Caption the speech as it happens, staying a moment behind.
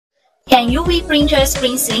Can UV printers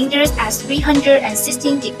print cylinders at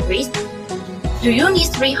 316 degrees? Do you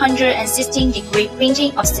need 316-degree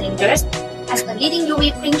printing of cylinders? As a leading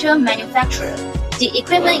UV printer manufacturer, the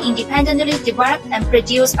equipment independently developed and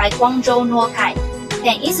produced by Guangzhou Nocai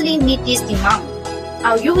can easily meet this demand.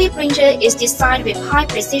 Our UV printer is designed with high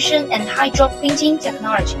precision and high drop printing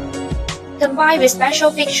technology. Combined with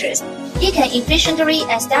special fixtures, it can efficiently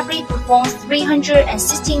and stably perform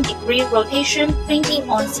 316-degree rotation printing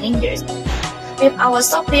on cylinders. With our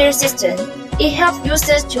software system, it helps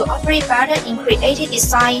users to operate better in creative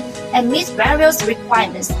design and meet various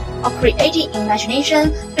requirements of creative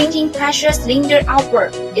imagination, printing pressure, cylinder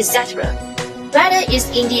outward, etc. Whether it's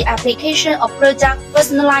in the application of product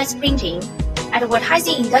personalized printing,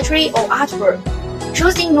 advertising industry, or artwork,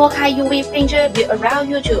 choosing Nocai UV printer will allow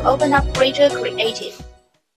you to open up greater creative.